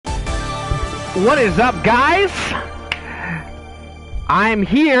What is up, guys? I'm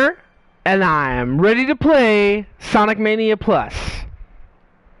here, and I'm ready to play Sonic Mania Plus.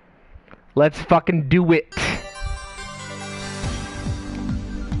 Let's fucking do it.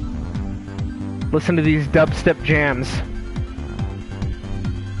 Listen to these dubstep jams.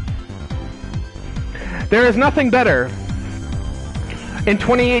 There is nothing better in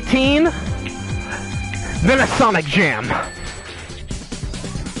 2018 than a Sonic jam.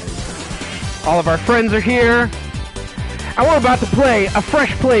 All of our friends are here, and we're about to play a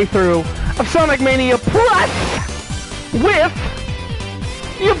fresh playthrough of Sonic Mania Plus with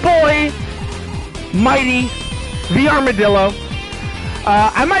your boy, Mighty, the Armadillo.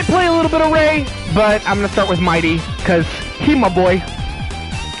 I might play a little bit of Ray, but I'm going to start with Mighty, because he my boy.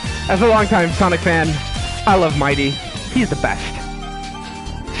 As a longtime Sonic fan, I love Mighty. He's the best.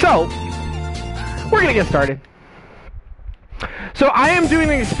 So, we're going to get started. So I am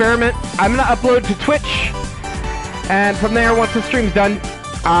doing an experiment. I'm going to upload to Twitch, and from there, once the stream's done,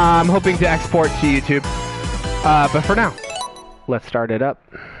 I'm hoping to export to YouTube. But for now, let's start it up.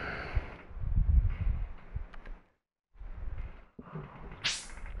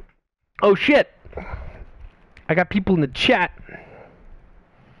 Oh shit! I got people in the chat.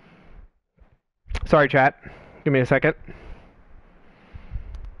 Sorry, chat. Give me a second.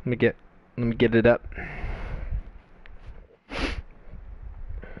 Let me get it up.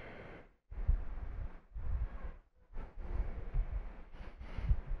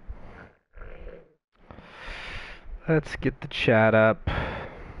 Let's get the chat up.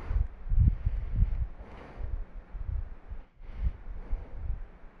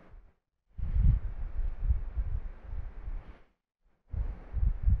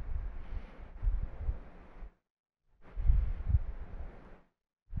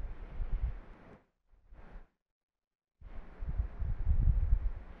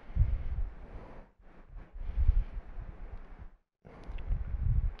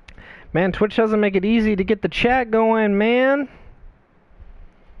 Man, Twitch doesn't make it easy to get the chat going, man.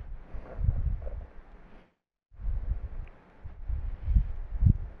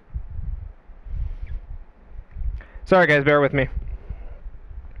 Sorry guys, bear with me.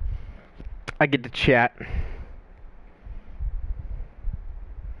 I get to chat.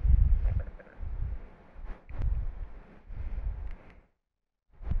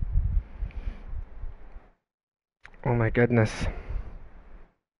 Oh my goodness.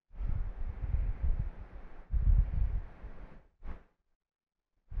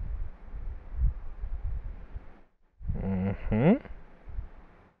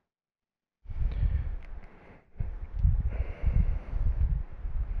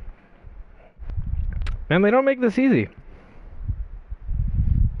 Man, they don't make this easy.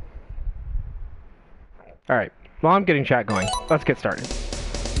 Alright, well, I'm getting chat going. Let's get started.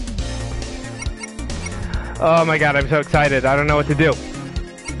 Oh my god, I'm so excited. I don't know what to do.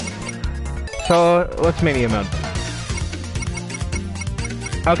 So, let's Mania mode.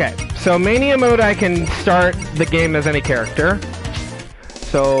 Okay, so Mania mode, I can start the game as any character.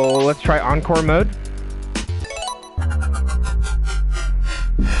 So, let's try Encore mode.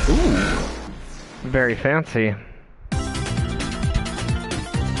 Ooh. Very fancy.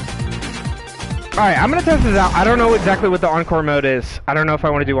 Alright, I'm gonna test this out. I don't know exactly what the Encore mode is. I don't know if I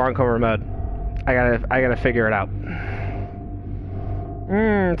want to do Encore mode. I gotta figure it out.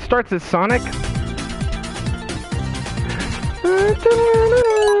 It starts as Sonic.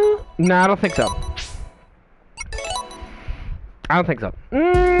 No, I don't think so. I don't think so.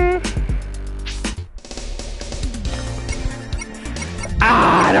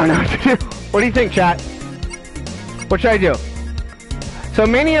 I don't know what to do. What do you think, chat? What should I do? So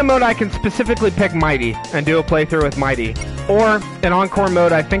Mania mode, I can specifically pick Mighty and do a playthrough with Mighty. Or in Encore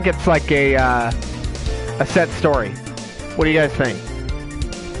mode, I think it's like a set story. What do you guys think?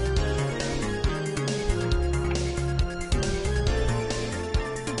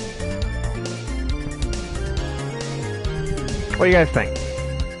 What do you guys think?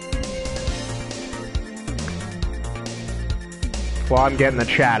 Well, I'm getting the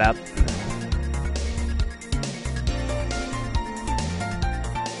chat up.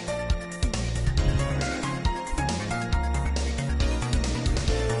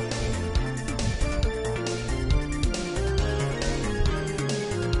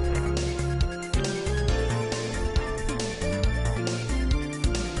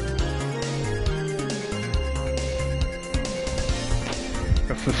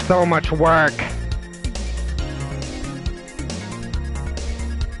 This is so much work.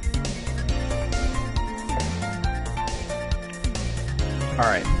 All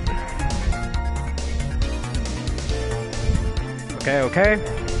right. Okay, okay.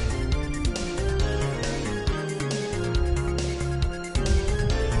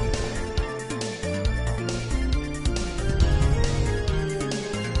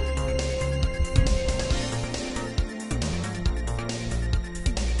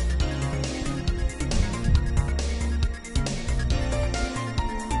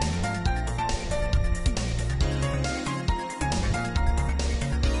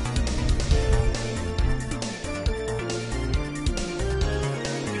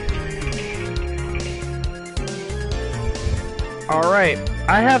 Alright,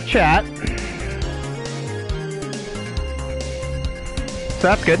 I have chat. So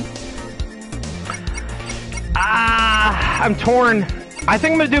that's good. I'm torn. I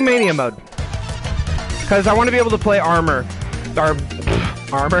think I'm gonna do Mania mode. Because I want to be able to play Armor.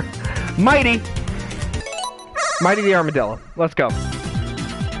 Armor? Mighty! Mighty the Armadillo. Let's go.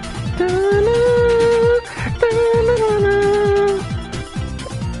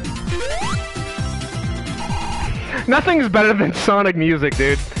 Nothing's better than Sonic music,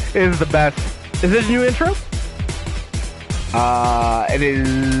 dude. It is the best. Is it a new intro? It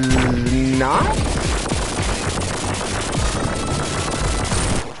is not?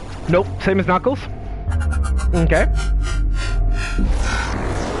 Nope, same as Knuckles. Okay.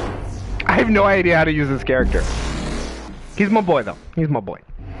 I have no idea how to use this character. He's my boy, though. He's my boy.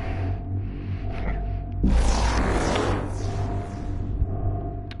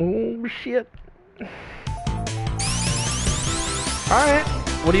 Oh, shit. Alright,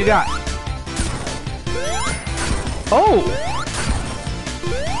 what do you got? Oh!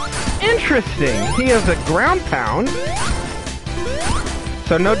 Interesting! He has a ground pound.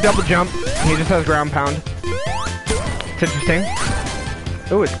 So no double jump, he just has ground pound. It's interesting.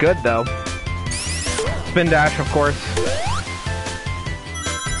 Oh, it's good though. Spin dash, of course.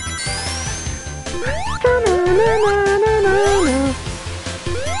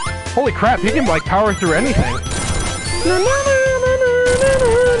 Holy crap, he can like power through anything.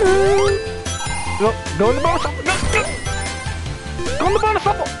 Go in the bonus level! Go in the bonus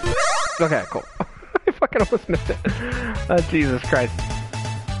level! Okay, cool. I fucking almost missed it. Oh, Jesus Christ.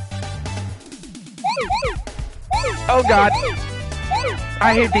 Oh god.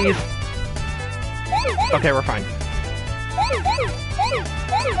 I hate these. Okay, we're fine.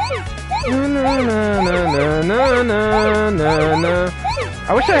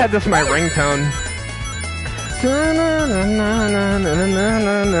 I wish I had this in my ringtone.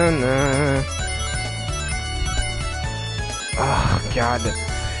 Oh, God.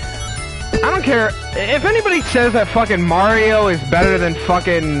 I don't care. If anybody says that fucking Mario is better than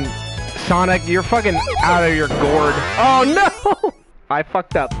fucking Sonic, you're fucking out of your gourd. Oh, no! I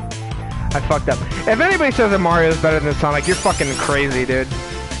fucked up. If anybody says that Mario is better than Sonic, you're fucking crazy, dude.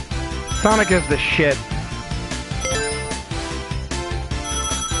 Sonic is the shit.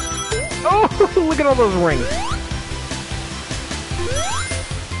 Oh, look at all those rings.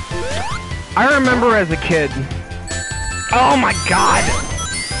 I remember as a kid. Oh my god!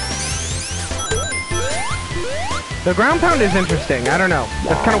 The ground pound is interesting. I don't know.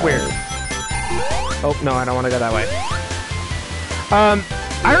 That's kind of weird. Oh, no, I don't want to go that way.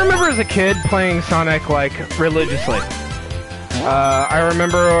 I remember as a kid playing Sonic, like, religiously. I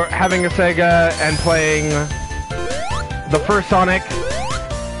remember having a Sega and playing the first Sonic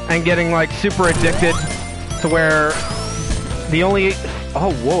and getting, like, super addicted to where the only...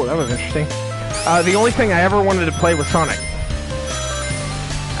 Oh, whoa, that was interesting. The only thing I ever wanted to play was Sonic.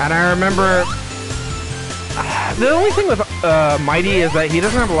 And I remember... the only thing with Mighty is that he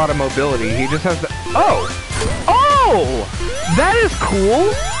doesn't have a lot of mobility. He just has the... Oh! Oh! That is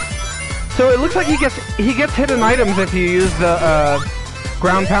cool! So it looks like he gets hit in items if you use the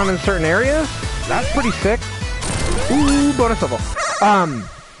ground pound in certain areas. That's pretty sick. Ooh, bonus level.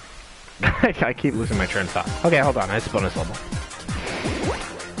 I keep losing my train of thought. Okay, hold on. It's bonus level.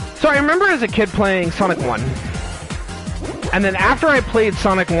 So I remember as a kid playing Sonic 1. And then after I played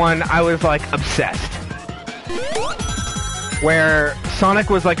Sonic 1, I was like obsessed. Where Sonic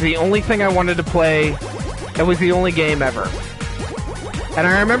was like the only thing I wanted to play. It was the only game ever. And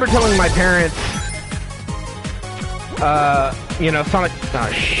I remember telling my parents, you know, Sonic...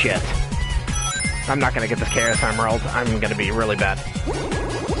 Oh, shit. I'm not gonna get this Chaos Emerald. I'm gonna be really bad.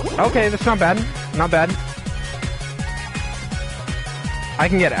 Okay, that's not bad. Not bad. I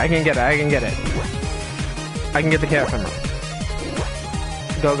can get it. I can get it. I can get it. I can get the Chaos Emerald.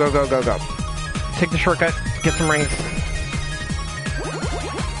 Go, go, go, go, go. Take the shortcut. Get some rings.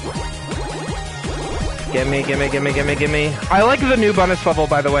 Gimme, gimme, gimme, gimme, gimme. I like the new bonus level,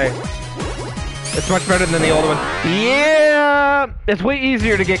 by the way. It's much better than the old one. Yeah! It's way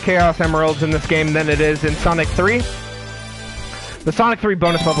easier to get Chaos Emeralds in this game than it is in Sonic 3. The Sonic 3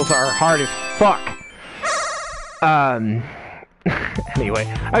 bonus levels are hard as fuck. Anyway,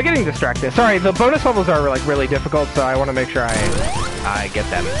 I'm getting distracted. Sorry, the bonus levels are like really difficult, so I want to make sure I get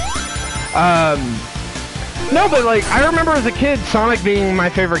them. No, but like, I remember as a kid, Sonic being my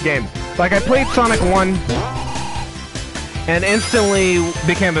favorite game. Like, I played Sonic 1 and instantly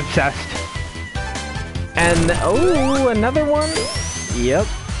became obsessed. And, oh, another one? Yep.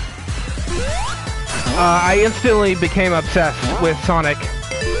 I instantly became obsessed with Sonic.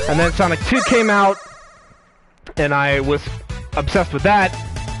 And then Sonic 2 came out, and I was obsessed with that.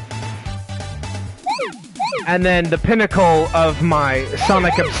 And then the pinnacle of my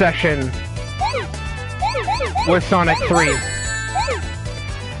Sonic obsession was Sonic 3.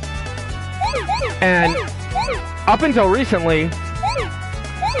 And up until recently,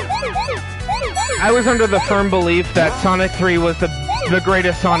 I was under the firm belief that Sonic 3 was the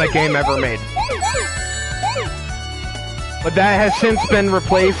greatest Sonic game ever made. But that has since been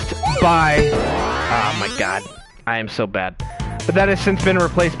replaced by... Oh my god, I am so bad. But that has since been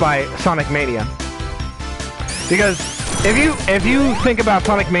replaced by Sonic Mania. Because if you think about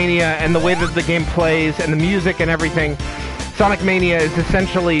Sonic Mania and the way that the game plays and the music and everything, Sonic Mania is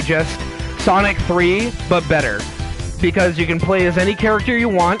essentially just Sonic 3, but better. Because you can play as any character you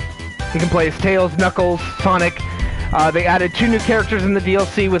want. You can play as Tails, Knuckles, Sonic. They added 2 new characters in the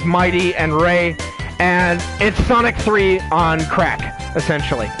DLC with Mighty and Ray. And it's Sonic 3 on crack,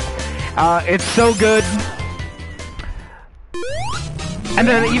 essentially. It's so good. And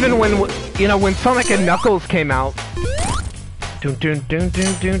then even when Sonic and Knuckles came out,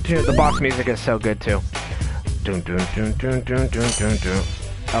 the boss music is so good too.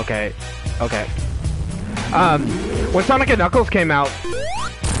 Okay. When Sonic and Knuckles came out,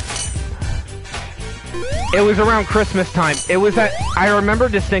 it was around Christmas time. It was I remember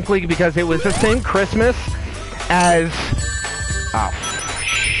distinctly because it was the same Christmas as... Oh,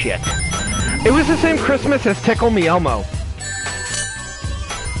 shit. It was the same Christmas as Tickle Me Elmo.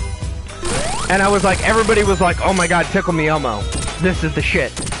 And I was like, everybody was like, oh my god, Tickle Me Elmo. This is the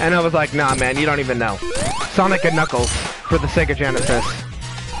shit. And I was like, nah man, you don't even know. Sonic and Knuckles for the Sega Genesis.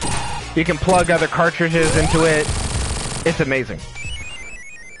 You can plug other cartridges into it. It's amazing.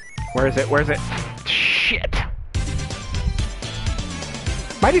 Where is it? Where is it? Shit.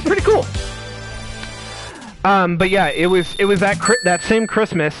 Mighty's pretty cool. But yeah, it was that same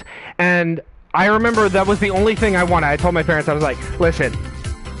Christmas, and I remember that was the only thing I wanted. I told my parents, I was like, listen,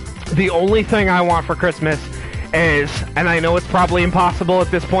 the only thing I want for Christmas is, and I know it's probably impossible at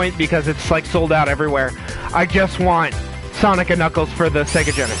this point because it's like sold out everywhere, I just want Sonic and Knuckles for the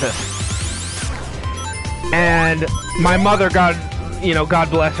Sega Genesis. And my mother, God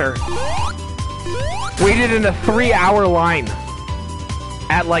bless her, waited in a 3-hour line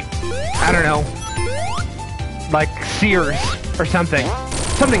at like, I don't know, like Sears or something.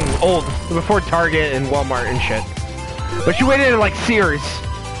 Something old, before Target and Walmart and shit. But she waited at like Sears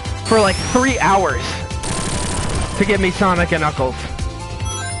for like 3 hours to get me Sonic and Knuckles.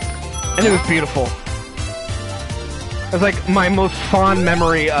 And it was beautiful. It was like my most fond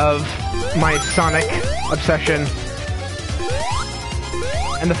memory of my Sonic obsession.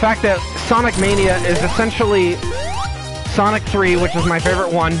 And the fact that Sonic Mania is essentially Sonic 3, which is my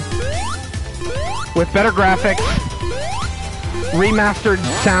favorite one, with better graphics, remastered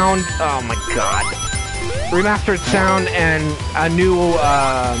sound, oh my god, remastered sound and a new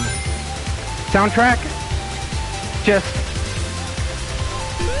soundtrack, just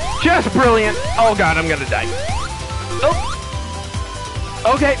brilliant. Oh god, I'm gonna die. Oh,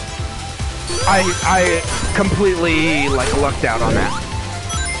 okay. I completely like lucked out on that.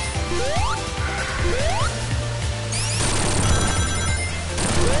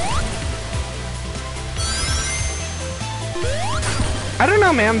 I don't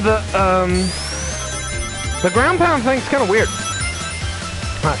know, man. The ground pound thing's kind of weird.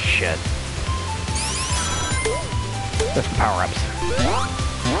 Oh shit. Just power-ups.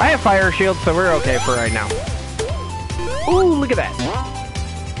 I have fire shield, so we're okay for right now. Ooh, look at that.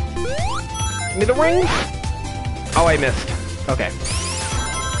 Give me the rings. Oh, I missed. Okay.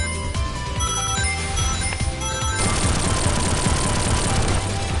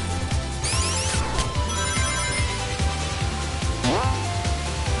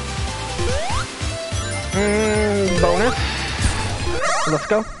 Bonus. Let's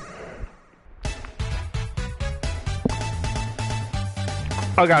go.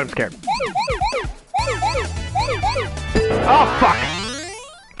 Oh god, I'm scared. Oh fuck!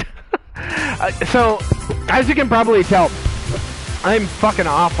 So, as you can probably tell, I'm fucking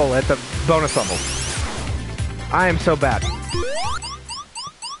awful at the bonus level. I am so bad.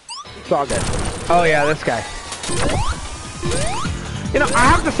 It's all good. Oh yeah, this guy. You know, I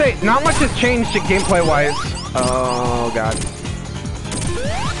have to say, not much has changed gameplay-wise. Oh, God.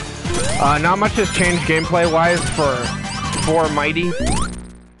 Not much has changed gameplay-wise for Mighty.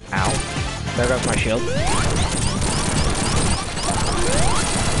 Ow. There goes my shield.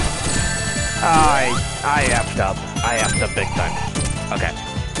 I effed up. I effed up big time. Okay.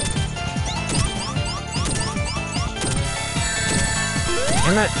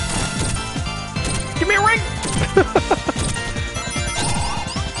 Damn it. Give me a ring!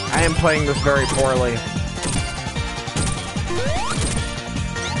 I am playing this very poorly.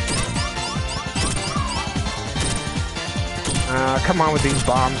 Come on with these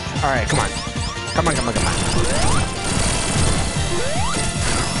bombs. Alright, come on. Come on, come on, come on.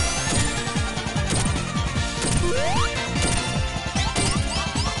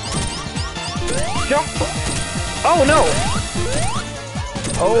 Jump! Oh, no!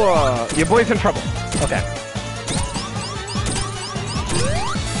 Oh, your boy's in trouble. Okay.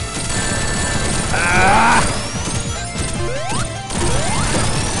 Ah!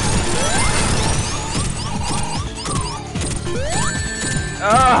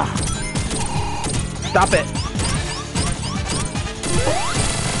 Ah! Stop it.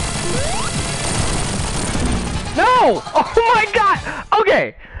 No! Oh my god!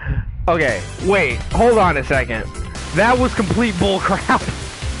 Okay. Okay, wait. Hold on a second. That was complete bullcrap.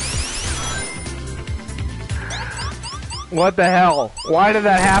 What the hell? Why did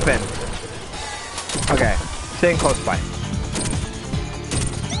that happen? Okay, staying close by.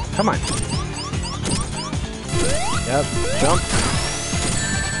 Come on. Yep, jump.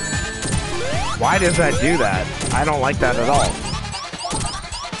 Why does that do that? I don't like that at all.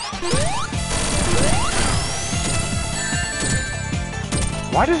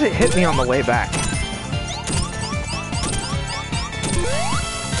 Why does it hit me on the way back?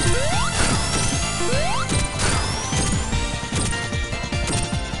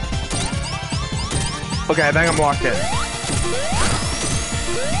 Okay, I think I'm locked in.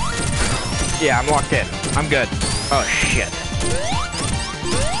 Yeah, I'm locked in. I'm good. Oh, shit.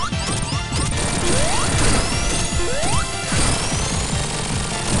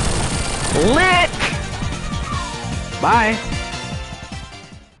 Lit! Bye.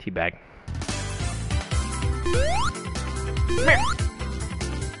 Teabag.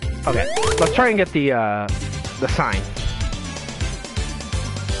 Okay, let's try and get the sign.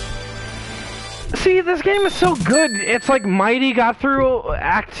 See, this game is so good. It's like Mighty got through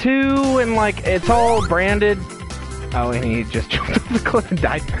Act 2 and like it's all branded. Oh, and he just jumped off the cliff and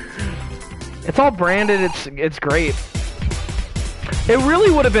died. It's all branded. It's great. It really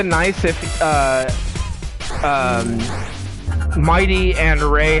would have been nice if Mighty and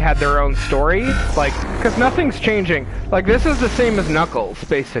Ray had their own story, like, because nothing's changing. Like, this is the same as Knuckles,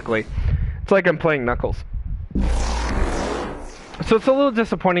 basically. It's like I'm playing Knuckles. So it's a little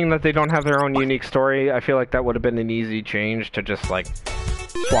disappointing that they don't have their own unique story. I feel like that would have been an easy change to just, like,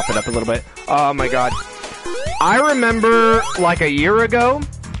 swap it up a little bit. Oh my god. I remember, like, a year ago,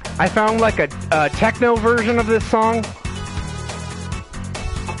 I found, like, a techno version of this song.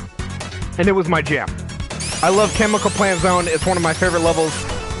 And it was my jam. I love Chemical Plant Zone. It's one of my favorite levels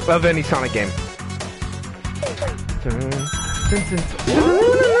of any Sonic game.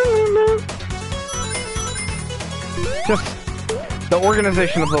 Just the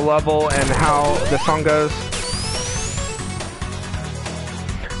organization of the level and how the song goes.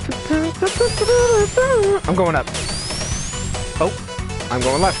 I'm going up. Oh, I'm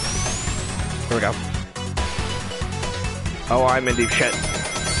going left. Here we go. Oh, I'm in deep shit.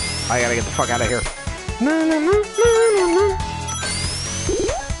 I gotta get the fuck out of here.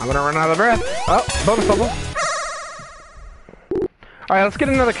 I'm gonna run out of breath. Oh, bonus level. Alright, let's get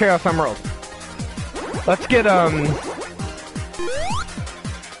another Chaos Emerald. Let's get, ah,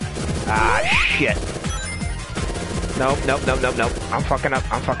 shit. Nope, nope, nope, nope, nope. I'm fucking up,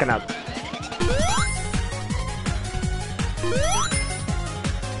 I'm fucking up.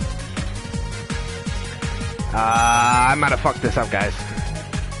 I might have fucked this up, guys.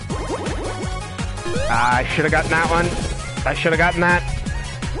 I should have gotten that one. I should have gotten that.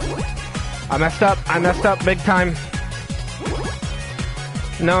 I messed up. I messed up big time.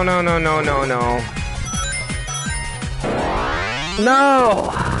 No, no, no, no, no, no. No!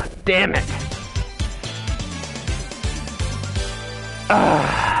 Damn it.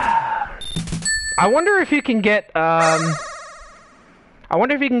 I wonder if you can get, I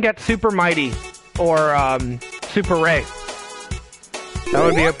wonder if you can get Super Mighty or, Super Ray. That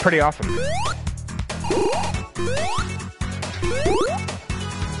would be pretty awesome.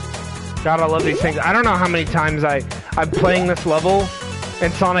 God, I love these things. I don't know how many times I'm playing this level.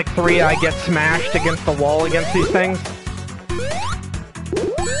 In Sonic 3, I get smashed against the wall against these things.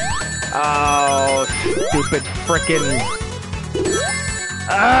 Oh, stupid frickin'...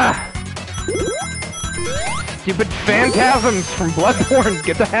 Stupid phantasms from Bloodborne.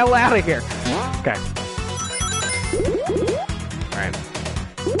 Get the hell out of here. Okay. Alright.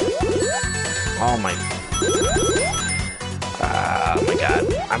 Oh my... oh my god.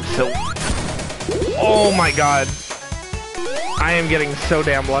 I'm so... Oh my god. I am getting so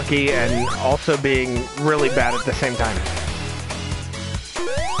damn lucky and also being really bad at the same time.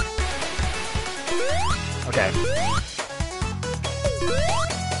 Okay.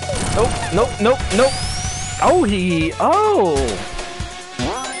 Nope, nope, nope, nope. Oh, oh!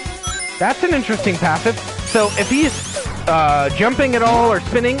 That's an interesting passive. So if he's jumping at all or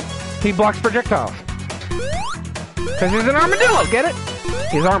spinning, he blocks projectiles. Because he's an armadillo, get it?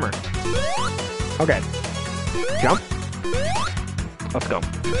 He's armor. Okay. Jump. Let's go.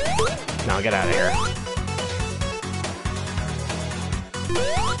 Now get out of here.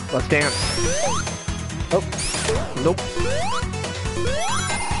 Let's dance. Oh. Nope.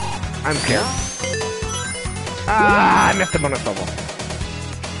 I'm scared. Ah, I missed the bonus level.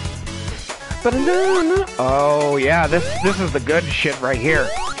 Oh yeah, this is the good shit right here.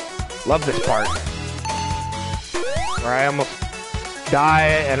 Love this part. Where I almost die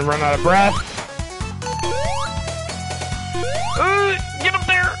and run out of breath. Get up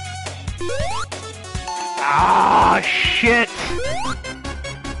there! Ah, shit!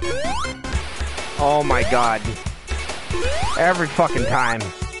 Oh my god. Every fucking time.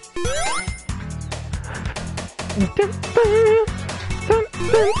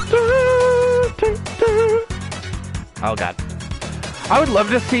 Oh god. I would love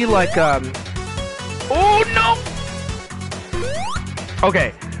to see like oh no!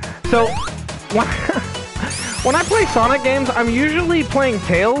 Okay, so when I play Sonic games, I'm usually playing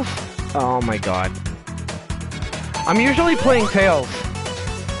Tails. Oh my god. I'm usually playing Tails.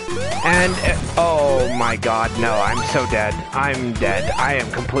 And oh my god, no, I'm so dead. I'm dead. I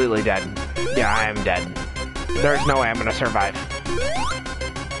am completely dead. Yeah, I am dead. There's no way I'm gonna survive.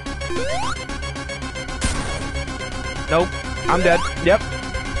 Nope. I'm dead. Yep.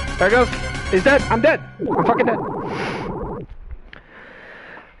 There it goes. He's dead. I'm dead. I'm fucking dead.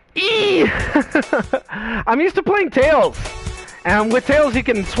 Eee! I'm used to playing Tails. And with Tails you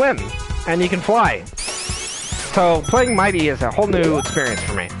can swim. And you can fly. So playing Mighty is a whole new experience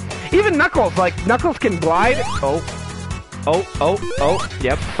for me. Even Knuckles, like, Knuckles can glide. Oh. Oh, oh, oh.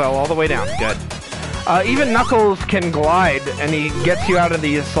 Yep, fell all the way down. Good. Even Knuckles can glide, and he gets you out of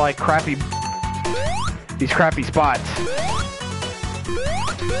these, like, crappy spots.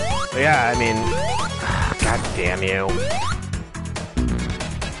 But yeah, I mean... God damn you.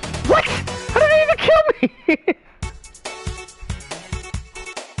 What? How did he even kill me?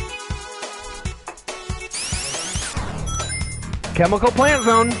 Chemical Plant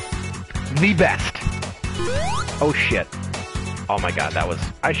Zone. The best. Oh shit. Oh my god, that was...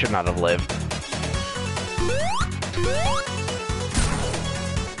 I should not have lived.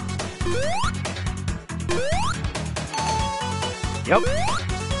 Yep.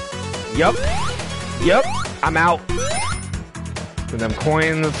 Yep. Yep. I'm out. With them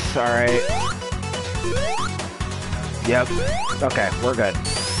coins. Alright. Yep. Okay, we're good.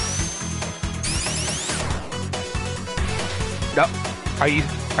 Nope. Are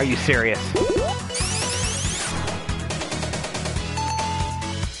you serious?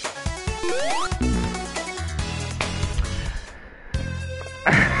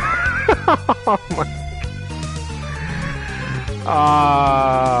 Oh my.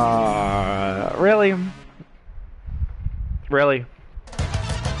 Really? Really?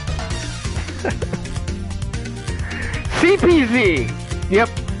 CPZ! Yep.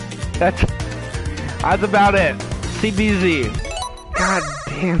 That's about it. CBZ. God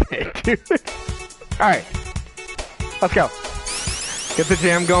damn it, dude. Alright. Let's go. Get the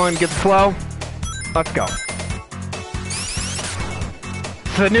jam going, get the flow. Let's go.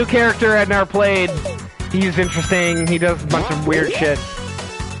 It's a new character I'd never played. He's interesting. He does a bunch of weird shit.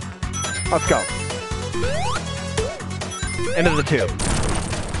 Let's go. Into the tube.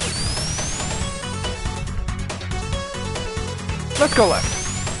 Let's go left.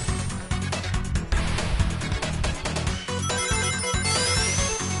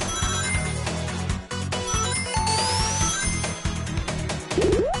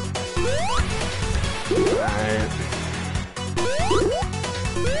 Alright.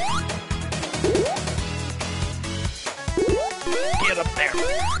 Get up there.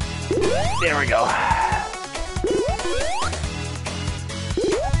 There we go.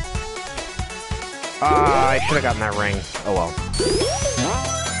 I should have gotten that ring. Oh well.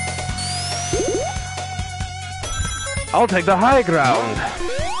 I'll take the high ground.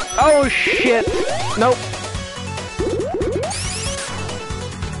 Oh shit. Nope.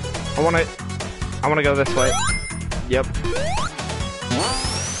 I wanna go this way. Yep.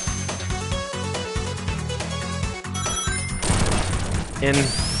 In.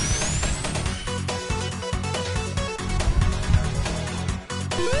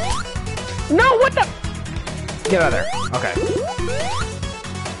 No, what the? Get out of there. Okay.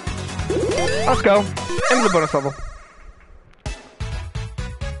 Let's go. Into the bonus level.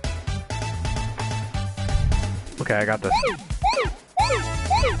 Okay, I got this.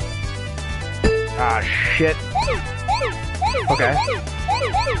 Ah, shit. Okay.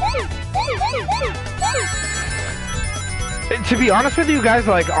 To be honest with you guys,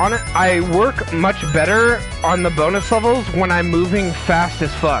 like, I work much better on the bonus levels when I'm moving fast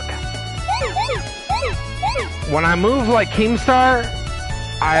as fuck. When I move like Keemstar,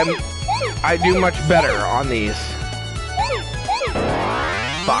 I do much better on these.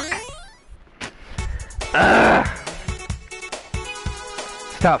 Fuck.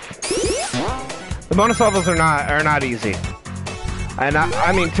 It's tough. The bonus levels are not easy. And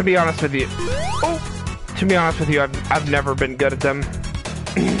I mean, to be honest with you, I've never been good at them.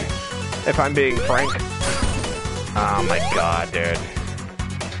 If I'm being frank. Oh my god, dude.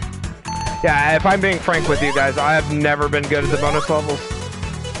 Yeah, if I'm being frank with you guys, I have never been good at the bonus levels.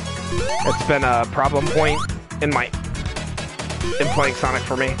 It's been a problem point in playing Sonic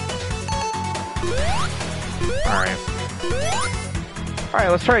for me. Alright. Alright,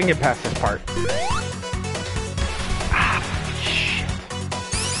 let's try and get past this part. Shit.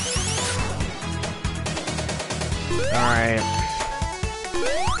 Alright.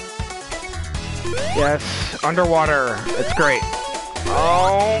 Yes, underwater. It's great.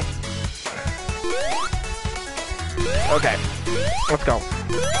 Oh. Okay. Let's go.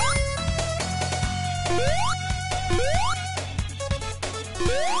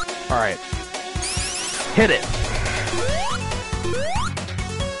 Alright. Hit it.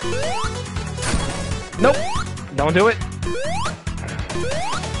 Nope. Don't do it.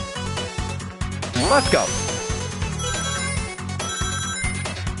 Let's go.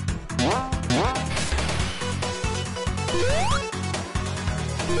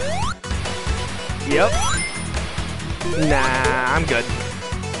 Yep. Nah, I'm good.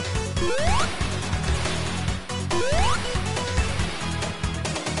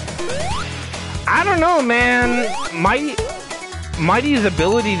 I don't know, man. Mighty's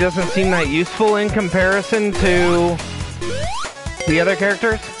ability doesn't seem that useful in comparison to the other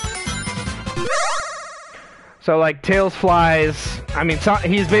characters. So, like, Tails flies. I mean,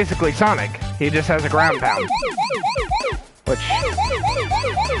 he's basically Sonic. He just has a ground pound. Which,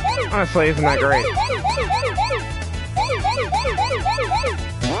 honestly, isn't that great.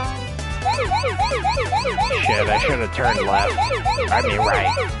 Shit, I should have turned left. I mean, right.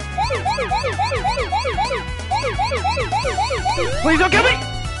 Please don't kill me!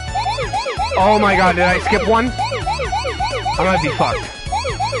 Oh my god, did I skip one? I might be fucked.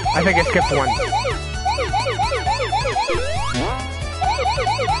 I think I skipped one.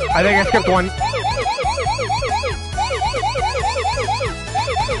 I think I skipped one.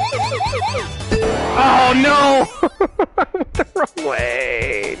 Oh no! I went the wrong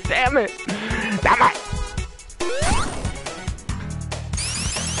way. Damn it. Damn it.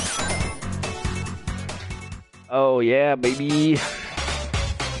 Oh yeah, baby.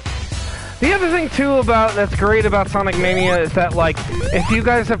 The other thing too that's great about Sonic Mania is that, like, if you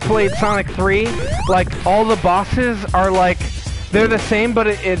guys have played Sonic 3, like, all the bosses are like, they're the same, but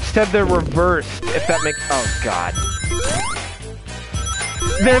instead they're reversed, if that makes... Oh god.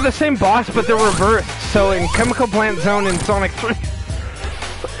 They're the same boss, but they're reversed. So in Chemical Plant Zone in Sonic 3...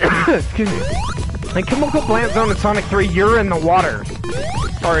 Excuse me. In Chemical Plant Zone in Sonic 3, you're in the water.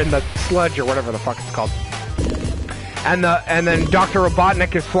 Or in the sludge, or whatever the fuck it's called. And then Dr.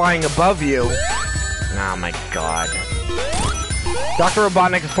 Robotnik is flying above you. Oh my god. Dr.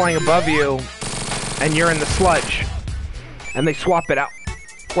 Robotnik is flying above you, and you're in the sludge. And they swap it out.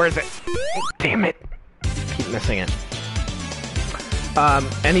 Where is it? Oh, damn it. Keep missing it.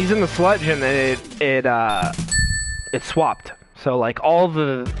 And he's in the sludge, and then it swapped. So, like,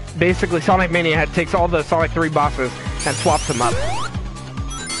 basically Sonic Mania takes all the Sonic 3 bosses and swaps them up.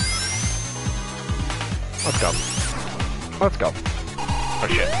 Let's go. Let's go. Oh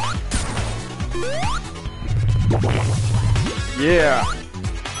shit. Yeah.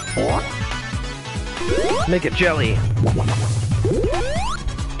 Make it jelly.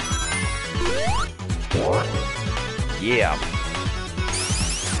 Yeah.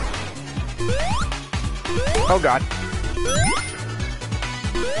 Oh god.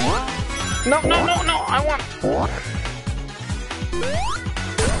 No, no, no, no, I want...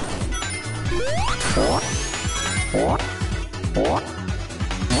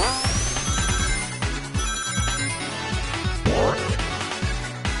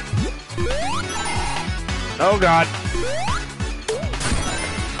 Oh god.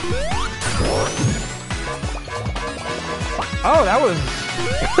 Oh, that was...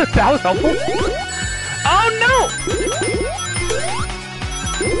 that was helpful. Oh no!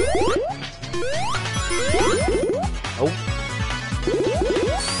 Oh.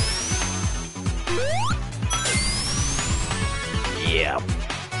 Yeah.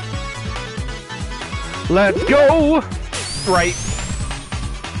 Let's go! Right.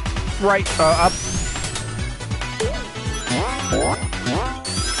 Right, up.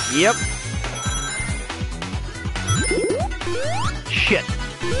 Yep. Shit.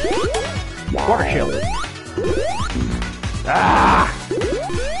 Water shield. Ah!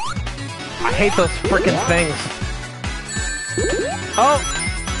 I hate those frickin' things. Oh!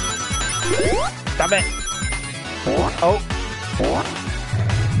 Stop it. Oh.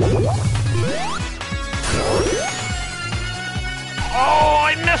 Oh,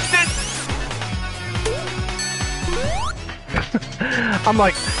 I missed it! I'm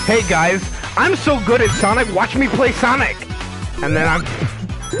like, hey guys, I'm so good at Sonic, watch me play Sonic! And then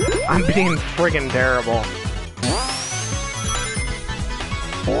I'm being friggin' terrible.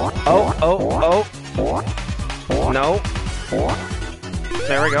 Oh, oh, oh. No.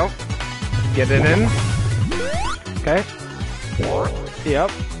 There we go. Get it in. Okay.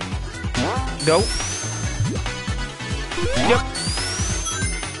 Yep. Go. Yep.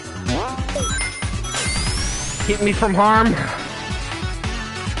 Keep me from harm.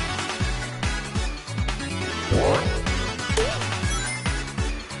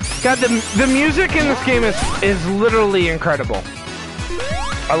 God, the music in this game is literally incredible.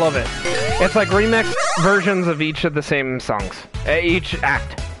 I love it. It's like remixed versions of each of the same songs. Each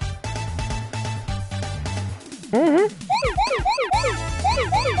act. Mm-hmm.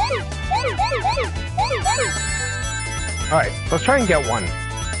 Alright, let's try and get one.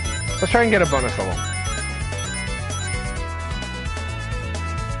 Let's try and get a bonus level.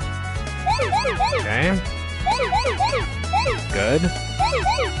 Okay. Good.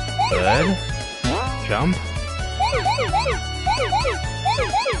 Good. Jump.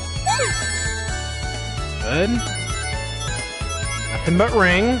 Good. Nothing but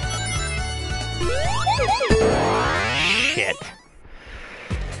ring. Shit.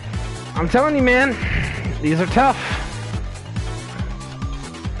 I'm telling you, man, these are tough.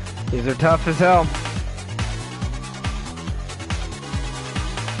 These are tough as hell.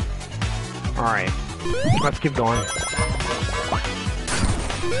 Alright, let's keep going.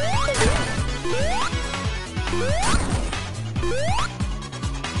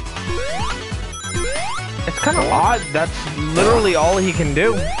 It's kind of odd, that's literally all he can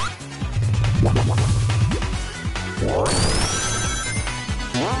do.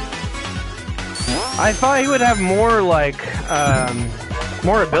 I thought he would have more, like,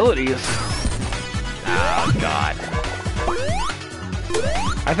 more abilities. Oh, God.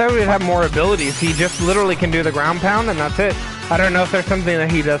 I thought we would have more abilities. He just literally can do the ground pound, and that's it. I don't know if there's something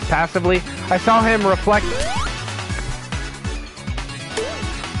that he does passively. I saw him reflect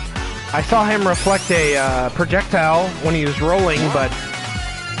a projectile when he was rolling, but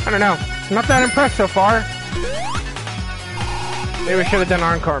I don't know. I'm not that impressed so far. Maybe we should have done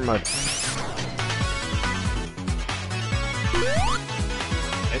encore mode.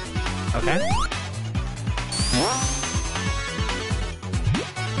 Okay.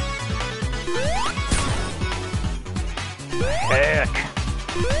 Heck.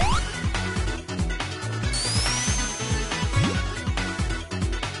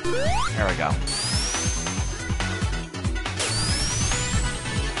 There we go.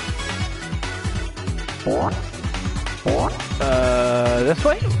 This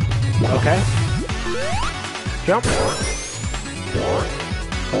way? Okay. Jump.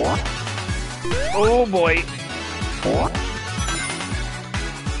 Oh boy.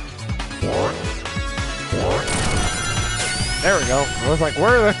 There we go. I was like,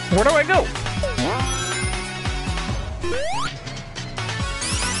 where do I go?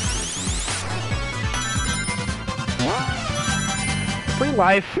 Free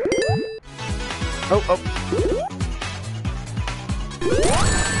life. Oh, oh.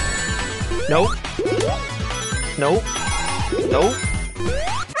 Nope. Nope. Nope.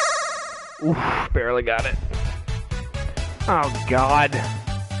 Oof, barely got it. Oh, God.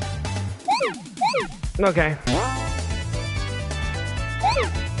 Okay.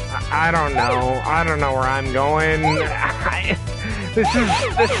 I don't know. I don't know where I'm going. This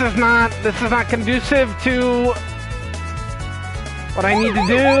is not conducive to what I need to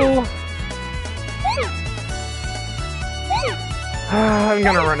do. I'm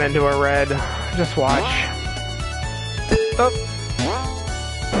gonna run into a red. Just watch. Oh.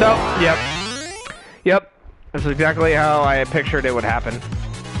 No. Yep. Yep. That's exactly how I pictured it would happen.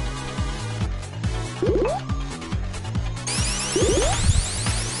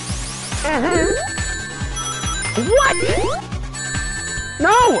 What?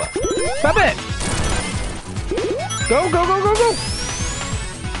 No! Stop it! Go, go, go, go, go!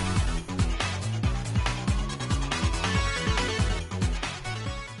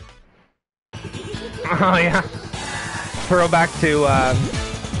 Oh yeah. Throwback to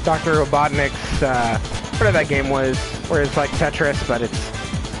Dr. Robotnik's whatever that game was, where it's like Tetris, but it's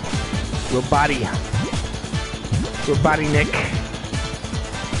Robotnik.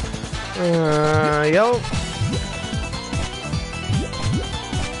 Yo.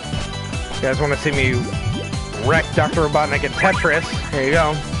 You guys want to see me wreck Dr. Robotnik at Tetris? Here you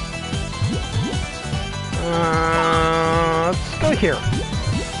go. Let's go here.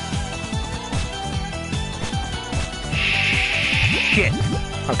 Shit.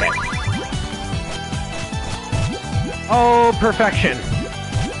 Okay. Oh, perfection.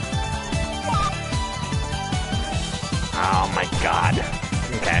 Oh my god.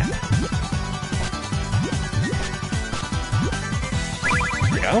 Okay.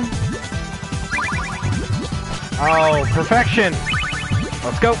 There we go. Oh, perfection.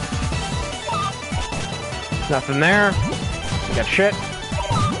 Let's go. Nothing there. We got shit.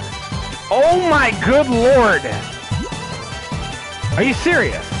 Oh my good lord. Are you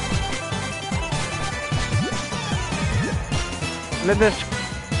serious?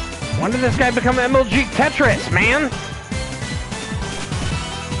 When did this guy become MLG Tetris, man?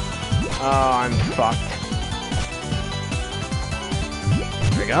 Oh, I'm fucked.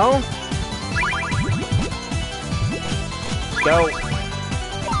 There we go. Go.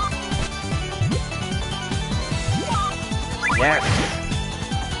 Yes.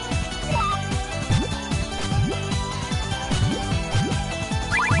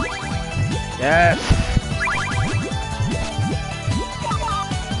 Yes.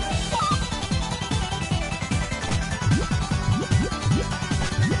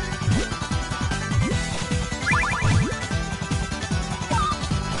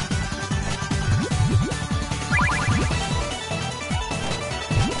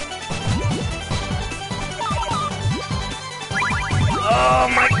 Oh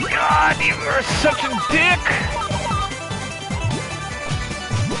my god, you are such a dick!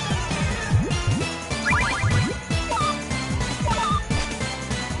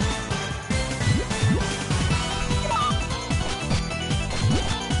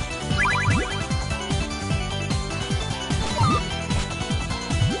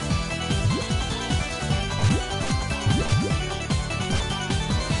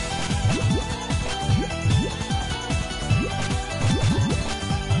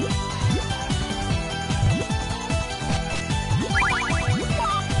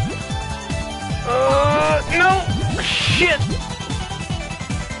 No! Shit!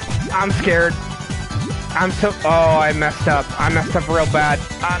 I'm scared. I'm so... Oh, I messed up. I messed up real bad.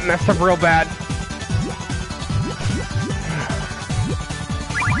 I messed up real bad.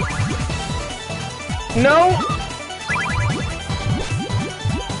 No!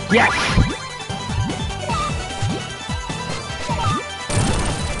 Yes!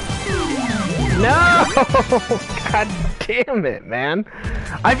 No! God damn it, man.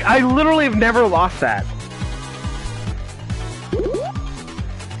 I literally have never lost that.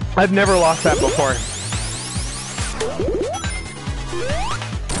 I've never lost that before.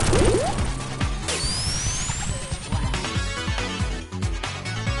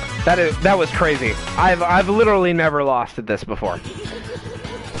 That was crazy. I've literally never lost at this before.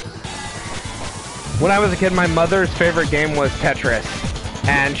 When I was a kid, my mother's favorite game was Tetris,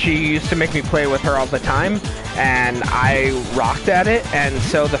 and she used to make me play with her all the time, and I rocked at it, and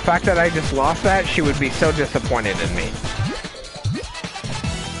so the fact that I just lost that, she would be so disappointed in me.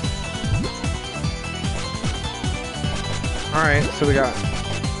 Alright, so we got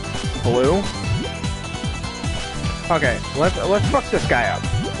blue. Okay, let's fuck this guy up.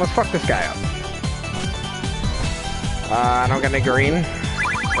 Let's fuck this guy up. I don't get any green.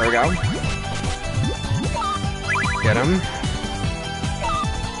 There we go. Get him.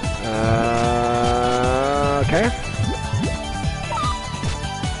 Okay.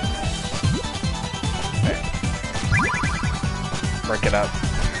 Break it up.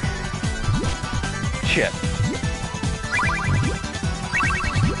 Shit.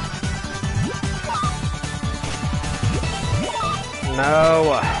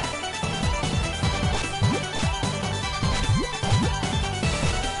 No.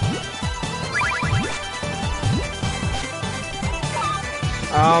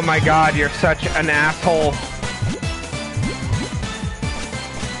 Oh my god, you're such an asshole.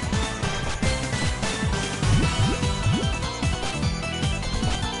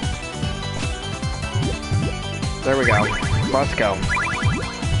 There we go. Let's go.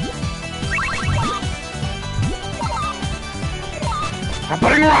 I'm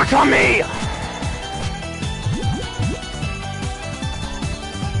putting rocks on me!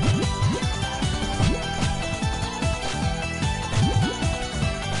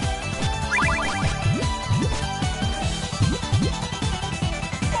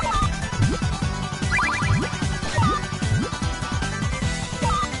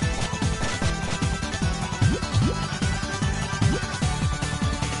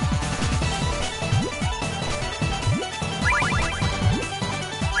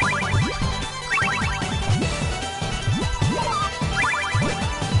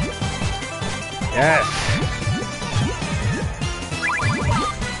 Yes.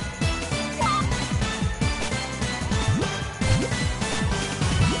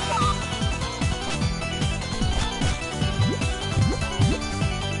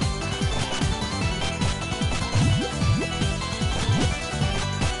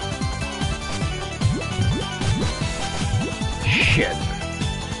 Shit.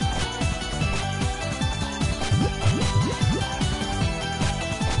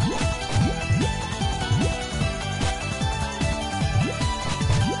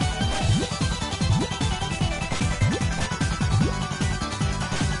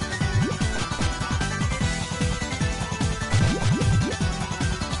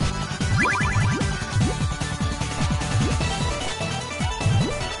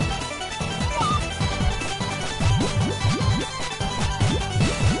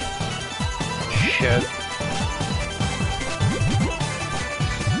 Shit.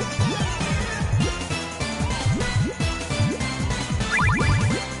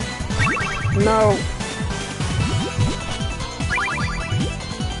 No.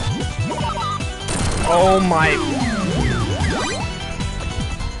 Oh my.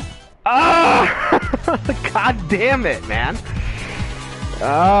 Ah! God damn it, man.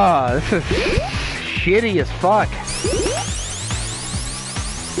 Ah, this is shitty as fuck.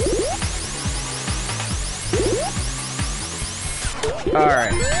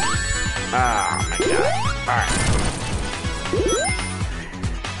 Alright. Oh my god. Alright.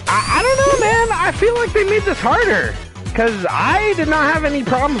 I don't know, man. I feel like they made this harder. Because I did not have any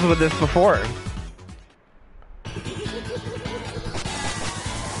problems with this before.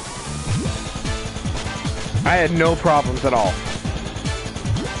 I had no problems at all.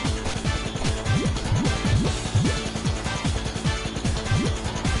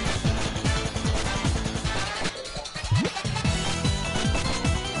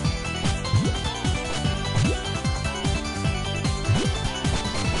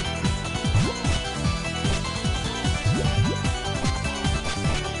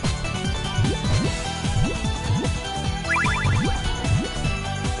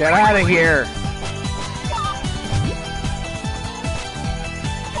 Get out of here!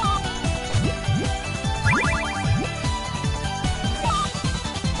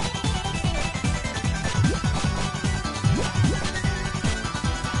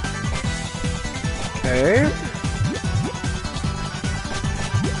 Okay.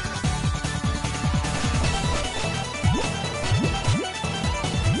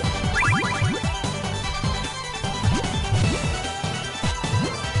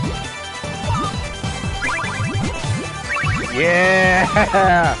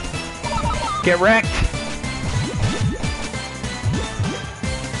 Yeah! Get wrecked!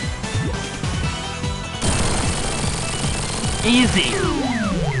 Easy!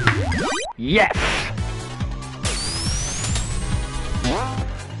 Yes!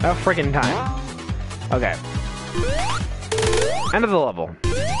 About freaking time. Okay. End of the level.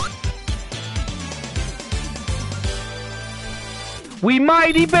 We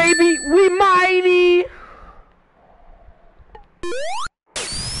mighty, baby! We mighty!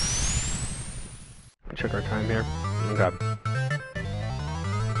 Check our time here. Okay.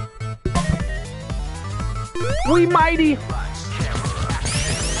 We mighty!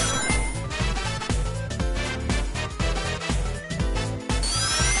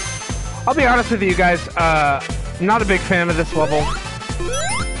 I'll be honest with you guys, not a big fan of this level.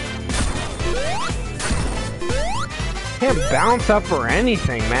 Can't bounce up or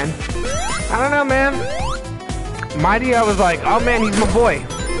anything, man. I don't know, man. Mighty, I was like, oh man, he's my boy.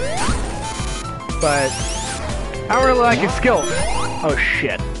 But I don't really like his skills. Oh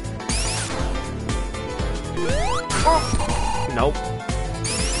shit. Nope.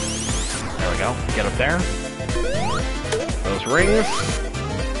 There we go. Get up there. Those rings.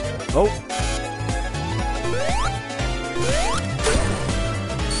 Oh.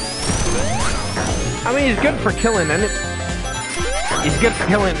 I mean, he's good for killing he's good for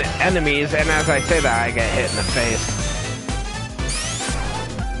killing enemies, and as I say that, I get hit in the face.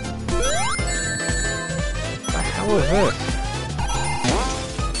 What is this?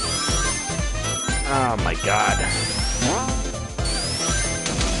 Oh my god.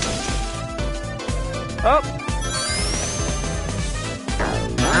 Oh!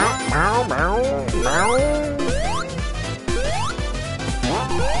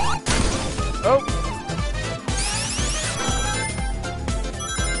 Oh!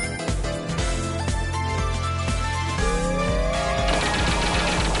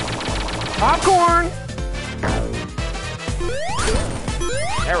 Popcorn!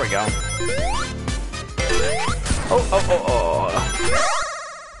 There we go. Oh, oh, oh,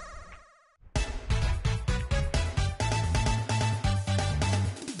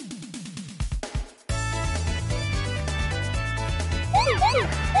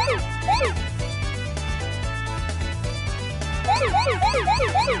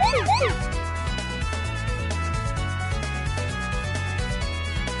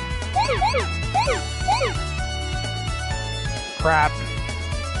 Crap.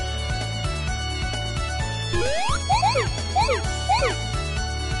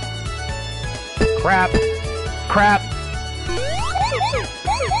 Crap. Crap.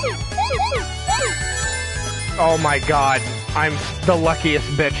 Oh my god. I'm the luckiest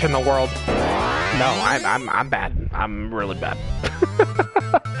bitch in the world. No, I'm bad. I'm really bad.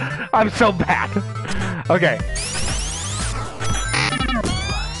 I'm so bad. Okay.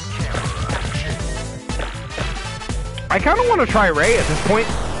 I kind of want to try Ray at this point.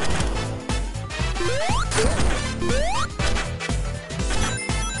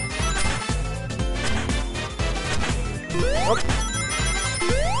 Oh.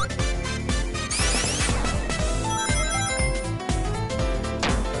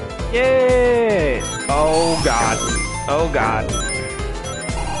 Yay! Oh god. Oh god.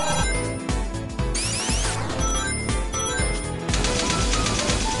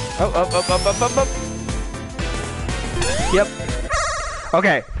 Up. Yep.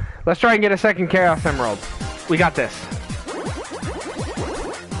 Okay, let's try and get a second Chaos Emerald. We got this.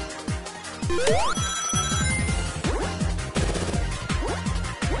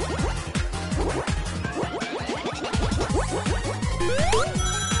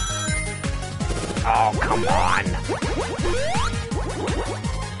 Oh, come on.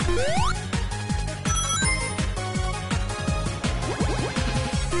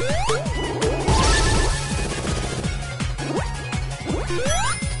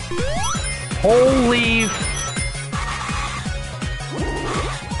 Holy...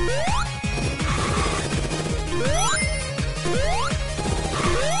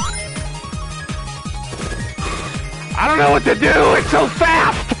 I don't know what to do, it's so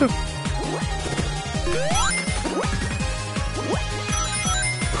fast!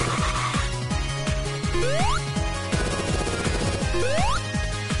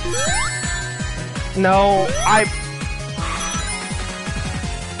 No,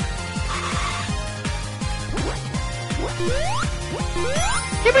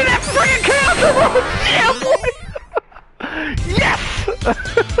 Give me that friggin' Chaos Emerald! Yeah, boy! Yes!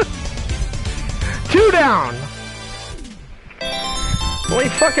 2 down! Only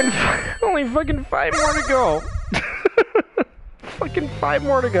fucking 5 more to go. Fucking 5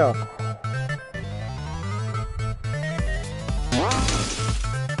 more to go.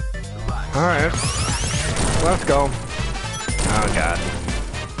 Alright. Let's go. Oh god.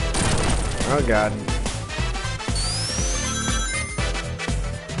 Oh god.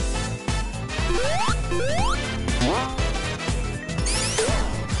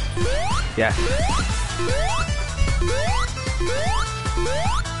 Yes.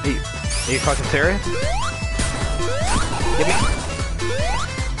 Are you fucking serious? Give me.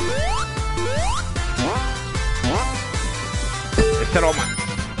 They said all mine.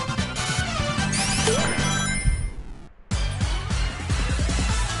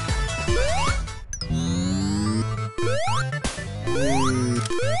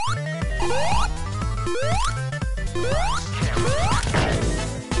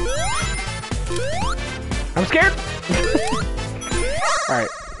 I'm scared. All right.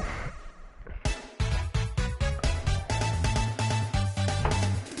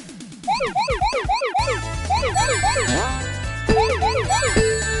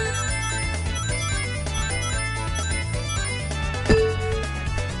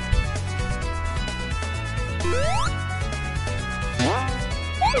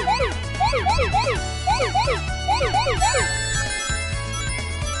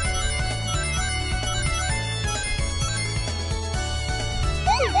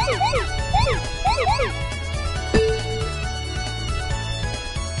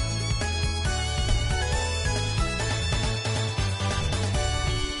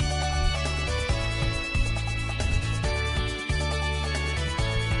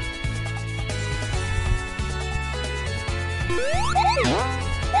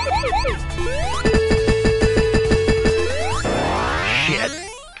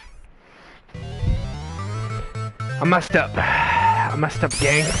 I messed up. I messed up,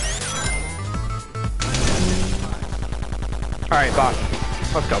 gang. Alright, boss.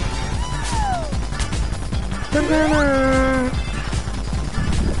 Let's go.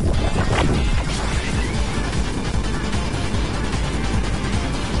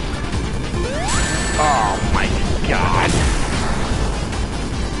 Oh my god.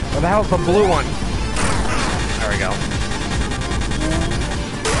 Where the hell's the blue one? There we go.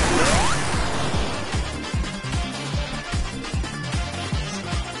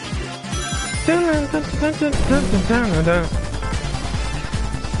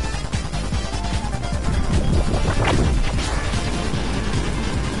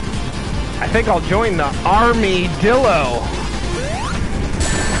 I think I'll join the Armadillo.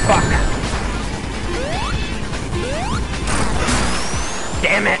 Fuck.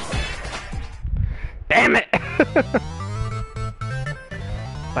 Damn it. Damn it.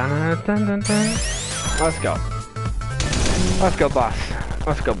 Let's go. Let's go, boss.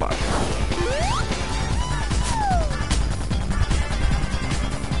 Let's go, boss.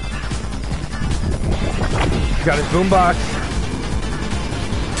 He's got his boombox.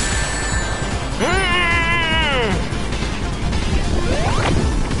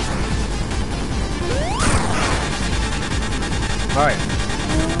 Alright.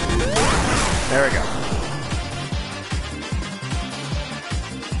 There we go.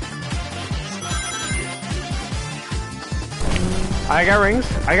 I got rings.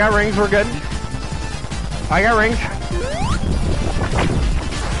 I got rings. We're good. I got rings.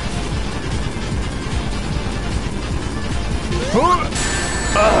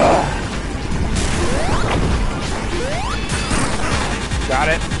 Got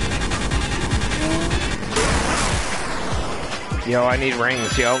it. Yo, I need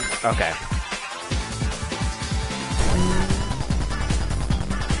rings, yo. Okay.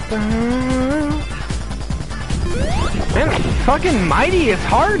 Man, fucking Mighty is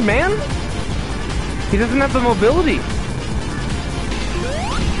hard, man. He doesn't have the mobility.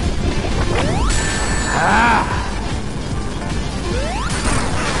 Ah.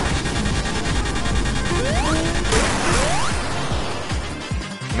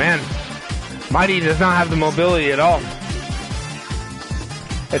 Man, Mighty does not have the mobility at all.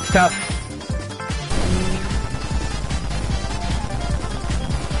 It's tough.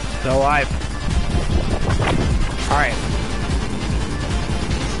 Still alive. Alright.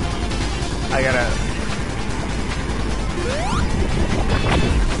 I gotta...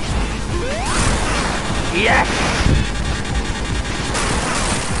 Yes!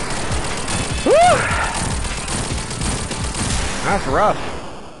 Woo! That's rough.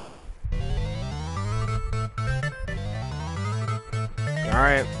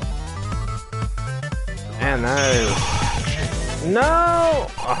 Alright. Man, that is... No!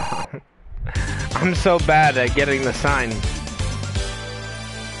 Oh. I'm so bad at getting the sign.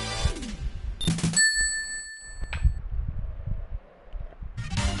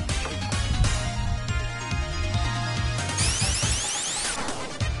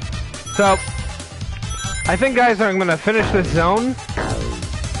 So, I think, guys, I'm gonna finish this zone,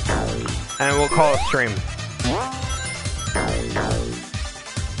 and we'll call it stream.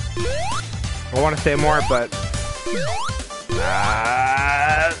 I want to say more, but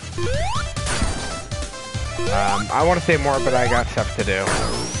I want to say more, but I got stuff to do,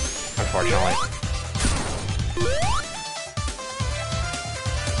 unfortunately.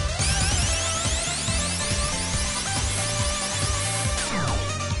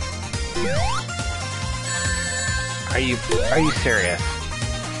 Are you serious?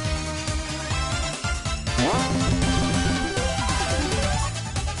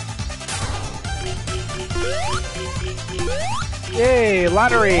 Yay,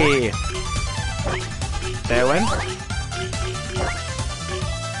 lottery! Did I win?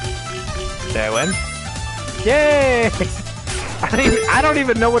 Did I win? Yay! I don't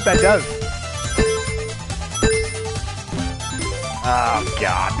even know what that does. Oh,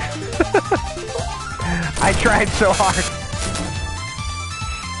 God. I tried so hard.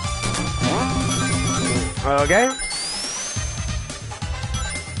 Okay.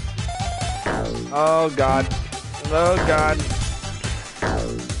 Oh, God. Oh, God.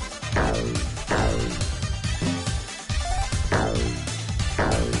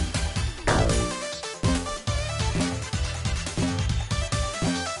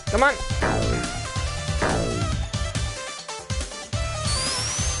 Come on.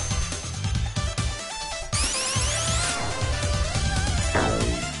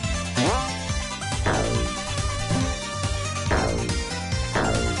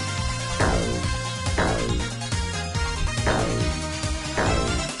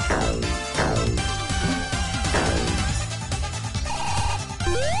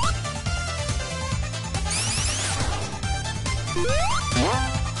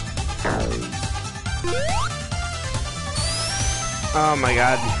 Oh my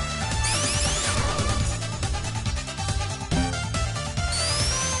God.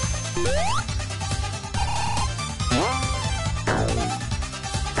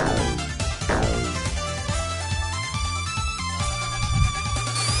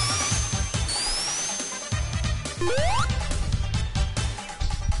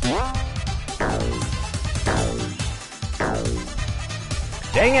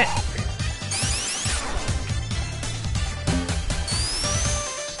 Dang it!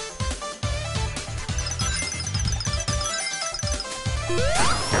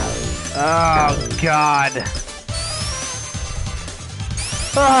 Oh, God.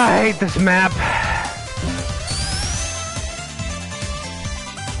 Oh, I hate this map.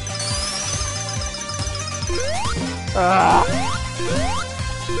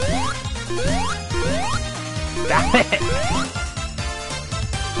 Stop it!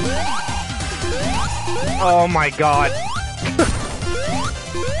 Oh my God.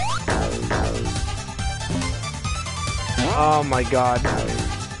 Oh my God.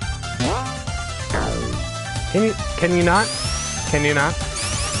 Can you not? Can you not?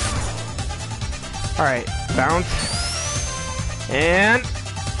 Alright, bounce. And...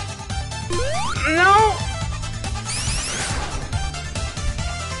 No!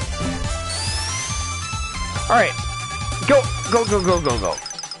 Alright. Go, go, go, go, go, go.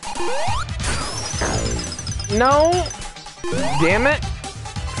 No! Damn it.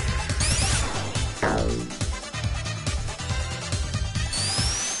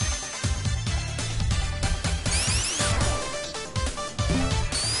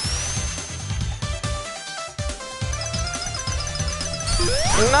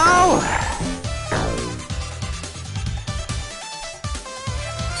 No!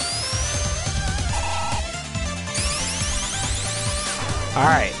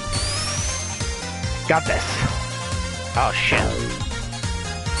 Alright. Got this. Oh shit.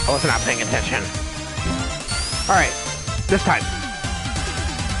 I was not paying attention. Alright. This time.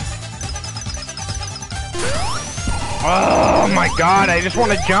 Oh my God, I just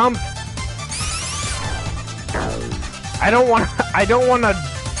want to jump. I don't want to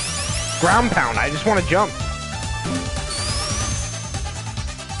ground pound. I just want to jump.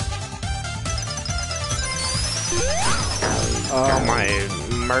 Oh my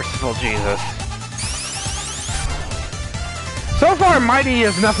merciful Jesus. So far, Mighty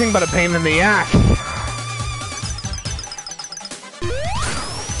is nothing but a pain in the ass.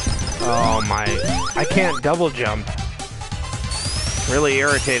 Oh my, I can't double jump. Really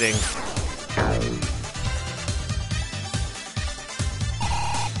irritating.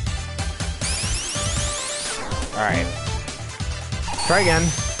 Alright. Try again.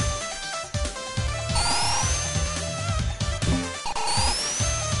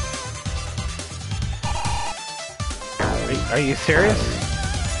 Are you serious?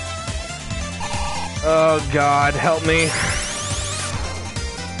 Oh God, help me.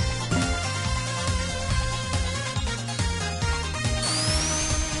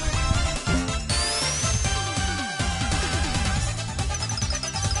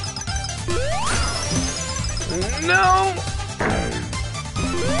 No!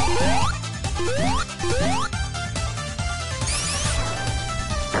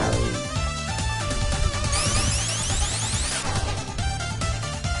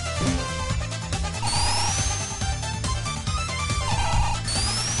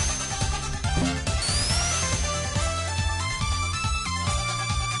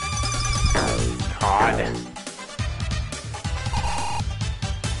 God.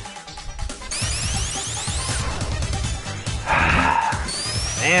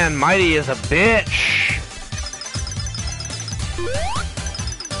 Man, Mighty is a bitch.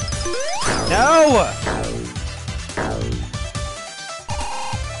 No!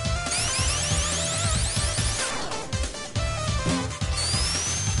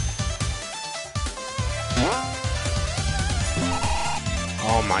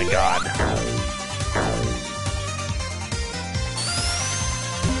 Oh my God.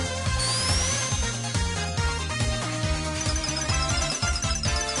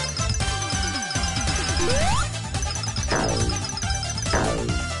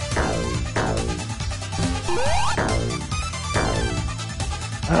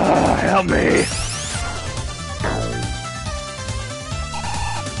 Help me!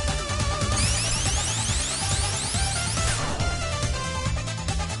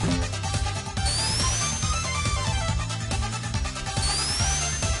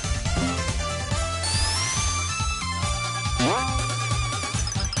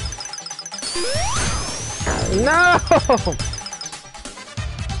 No!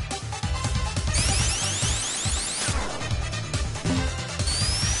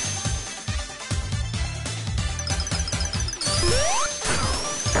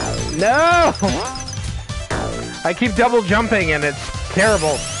 No! I keep double jumping and it's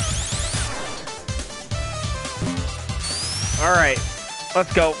terrible. Alright,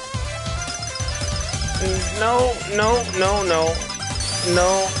 let's go. No, no, no, no.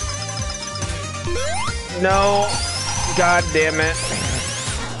 No. No. God damn it.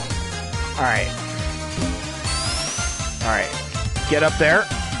 Alright. Alright. Get up there.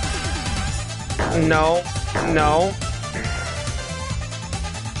 No. No.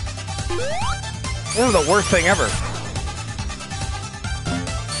 This is the worst thing ever.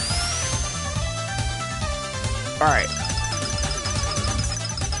 Alright.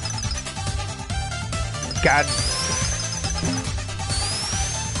 God.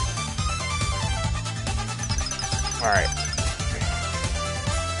 Alright.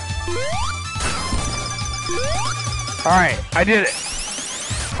 Alright, I did it.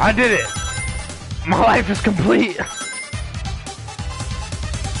 I did it. My life is complete.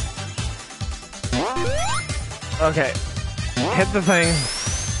 Okay. Hit the thing.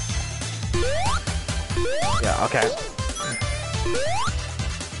 Yeah, okay.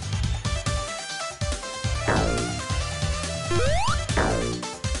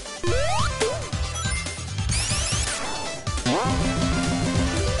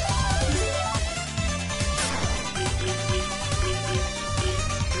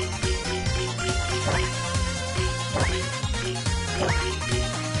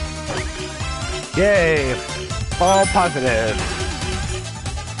 Yay! All positive.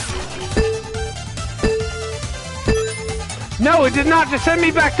 No, it did not just send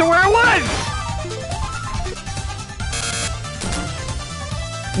me back to where I was!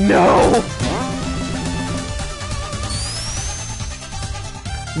 No!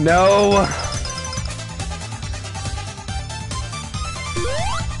 No!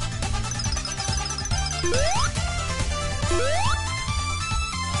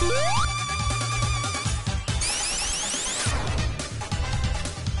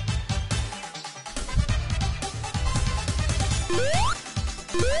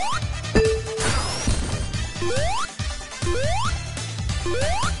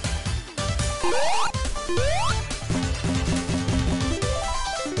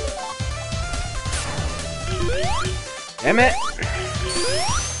 Damn it!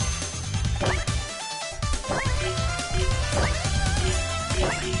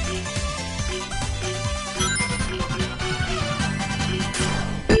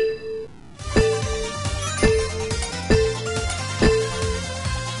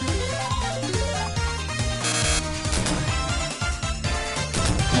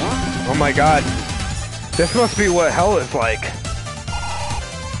 Oh my god. This must be what hell is like.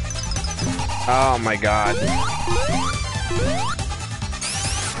 Oh my god.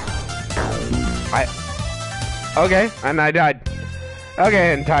 Okay, and I died.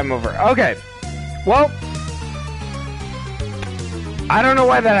 Okay, and time over. Okay. Well, I don't know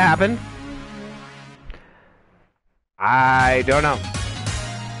why that happened. I don't know.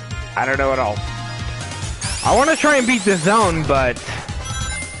 I don't know at all. I want to try and beat the zone, but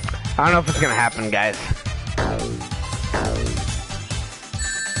I don't know if it's gonna happen, guys.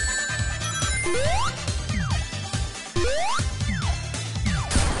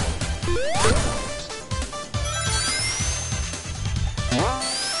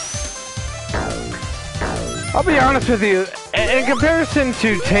 I'll be honest with you, in comparison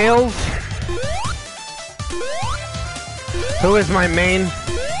to Tails, who is my main,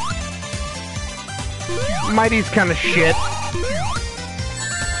 Mighty's kind of shit.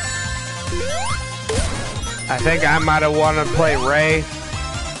 I think I might have wanted to play Ray,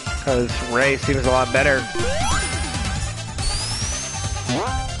 because Ray seems a lot better.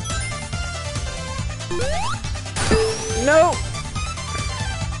 No!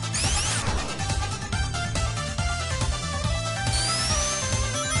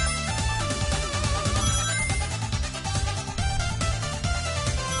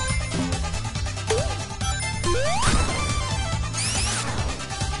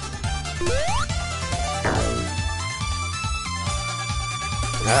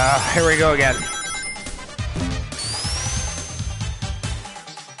 Here we go again.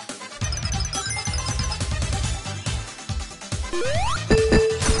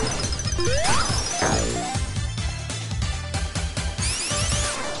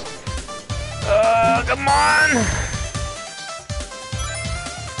 Come on!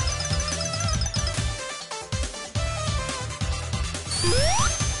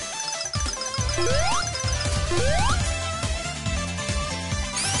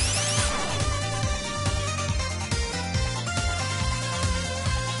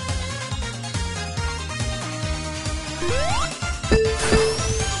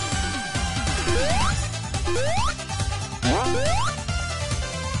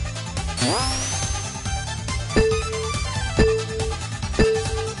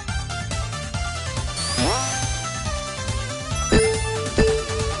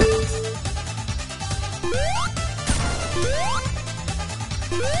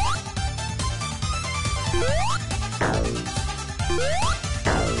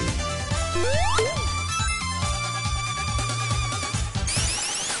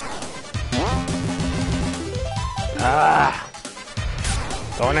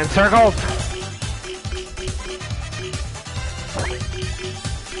 Going in circles.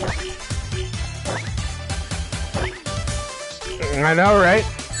 I know, right?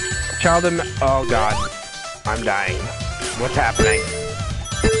 Oh god. I'm dying. What's happening?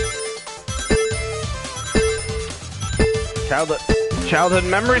 Childhood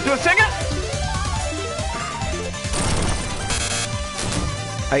memories to a second?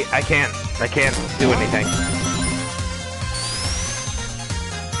 I can't do anything.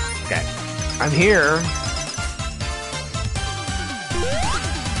 Okay. I'm here.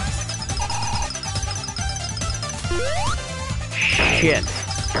 Shit.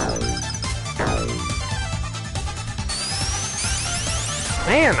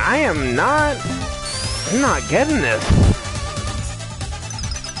 Man, I'm not getting this.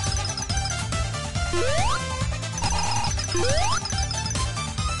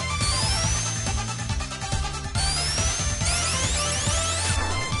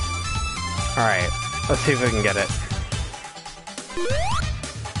 Alright, let's see if we can get it.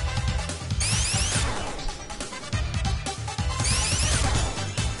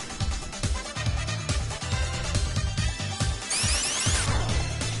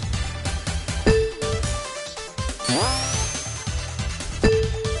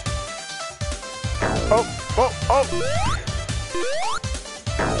 Oh!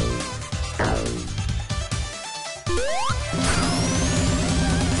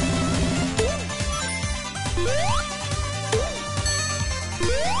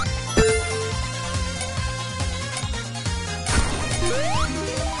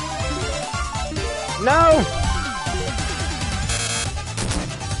 No!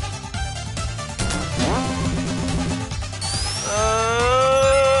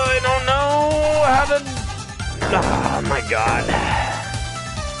 I don't know how to... Oh my god.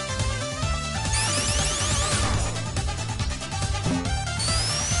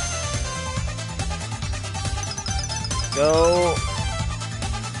 Go.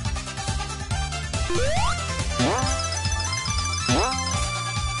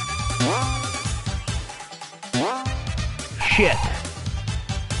 Shit.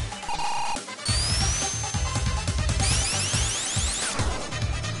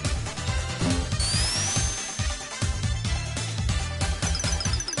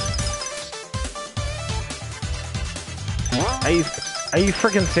 Are you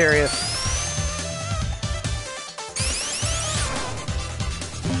freaking serious?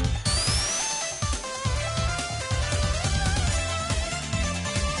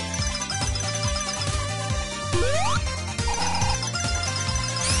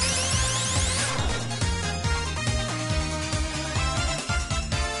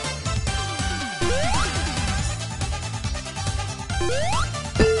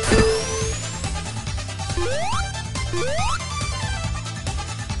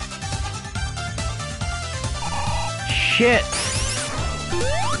 Shit.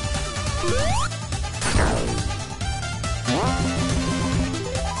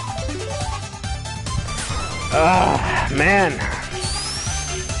 Man.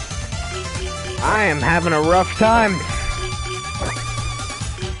 I am having a rough time.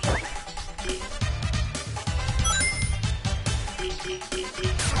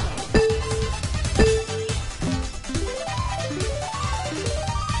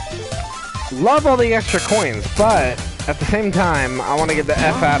 Love all the extra coins, but at the same time, I want to get the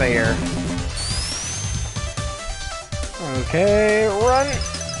F out of here. Okay, run.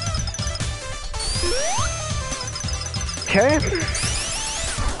 Okay.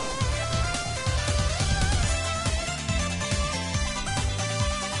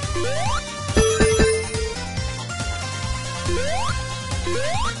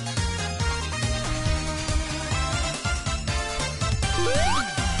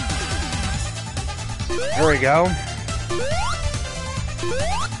 There we go.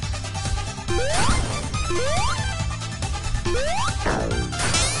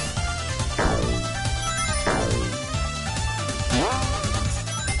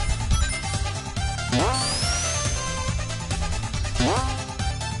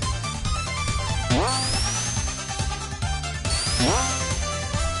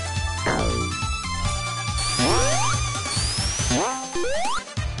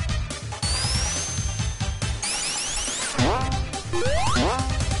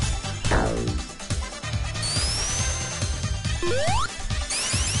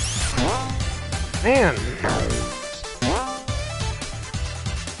 Man.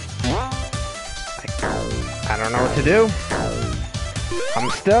 I don't know what to do.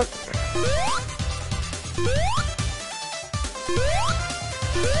 I'm stuck.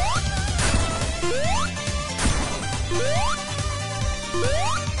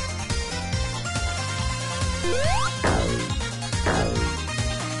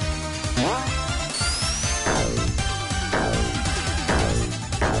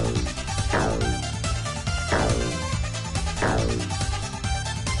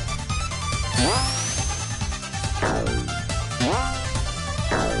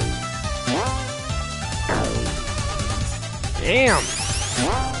 Damn.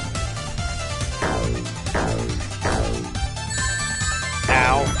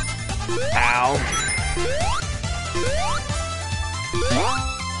 Ow. Ow.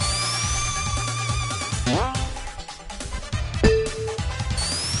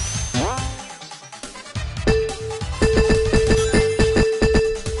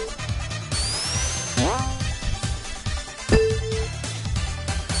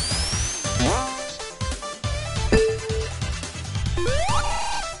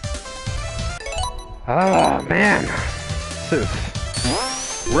 Oh man, this is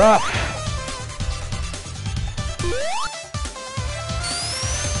rough.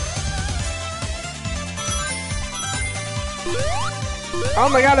 Oh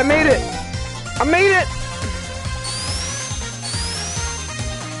my god, I made it! I made it!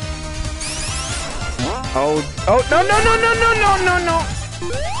 Oh, oh, no, no, no, no, no, no, no, no!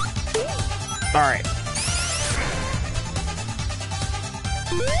 Alright.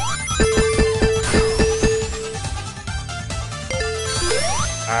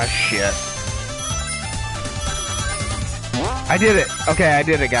 Ah, shit. I did it. Okay, I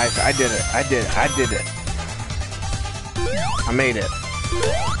did it, guys. I did it. I did it. I did it. I made it.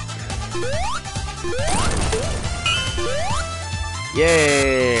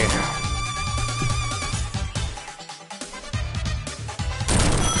 Yay!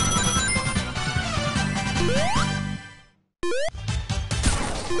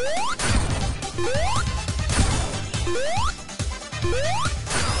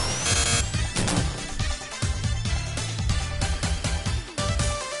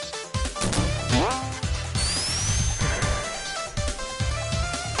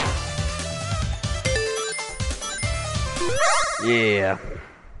 Yeah.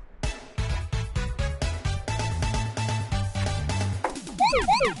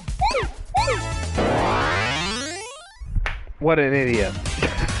 What an idiot.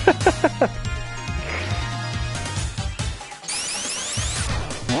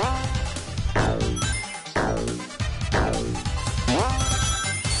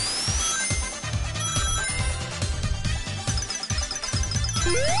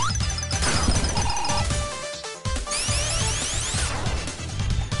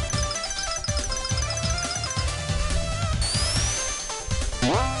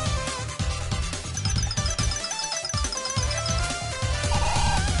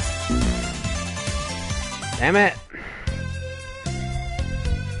 Damn it.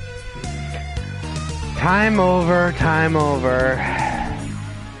 Time over, time over.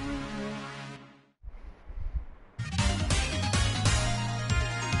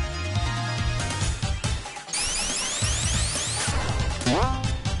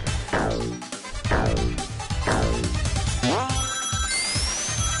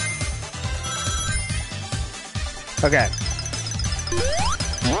 Okay.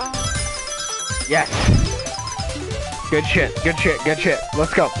 Yes. Good shit, good shit, good shit.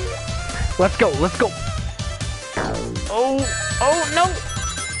 Let's go. Let's go, let's go. Oh, oh, no.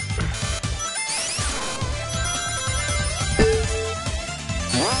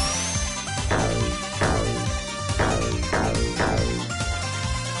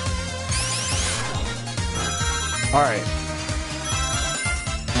 All right.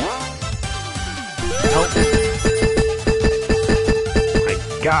 Nope. My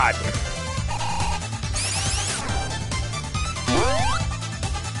God.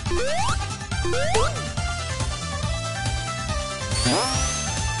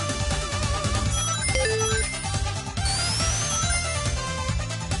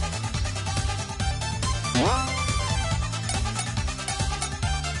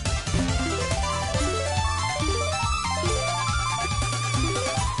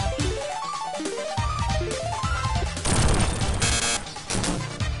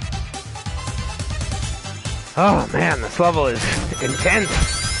 Oh man, this level is intense.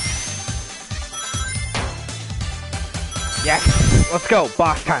 Yes, let's go,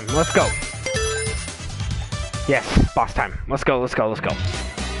 boss time, let's go. Yes, boss time, let's go, let's go, let's go.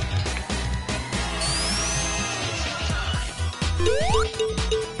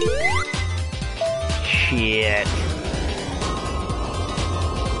 Shit.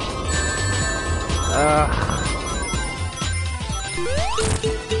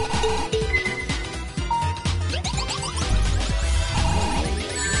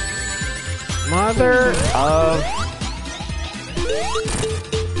 Mother of...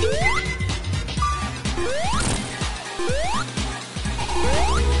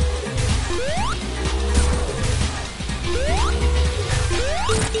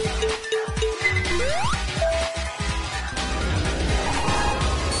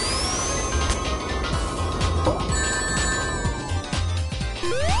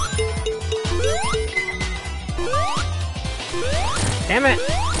 Damn it!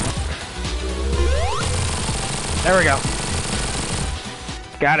 There we go.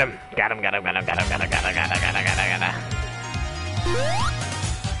 Got him. Got him, got him, got him, got him, got him, got him, got him, got him, got him, got him.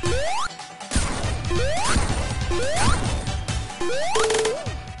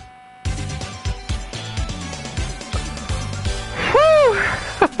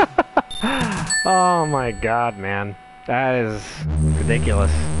 Oh my god, man. That is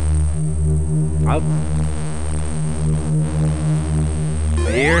ridiculous. Oh.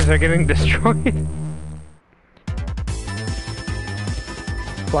 The ears are getting destroyed.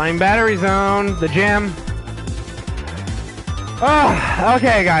 Flying battery zone, the gym. Oh,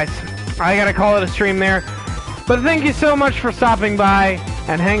 okay guys. I gotta call it a stream there. But thank you so much for stopping by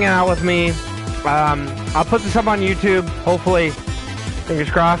and hanging out with me. I'll put this up on YouTube, hopefully. Fingers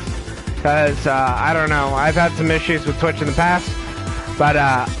crossed. Because, I don't know, I've had some issues with Twitch in the past, but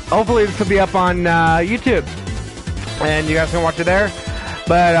hopefully this will be up on YouTube, and you guys can watch it there.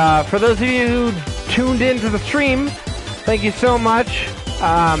 But for those of you who tuned into the stream, thank you so much.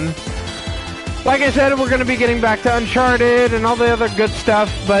 Like I said, we're going to be getting back to Uncharted and all the other good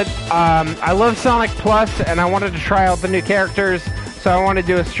stuff, but I love Sonic Plus, and I wanted to try out the new characters, so I want to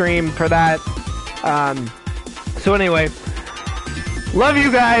do a stream for that. So anyway... Love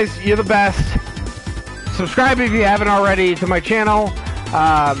you guys. You're the best. Subscribe if you haven't already to my channel.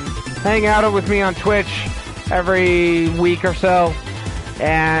 Hang out with me on Twitch every week or so.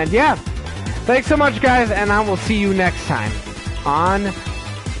 And yeah, thanks so much, guys. And I will see you next time on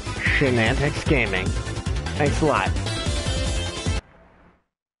Shenantics Gaming. Thanks a lot.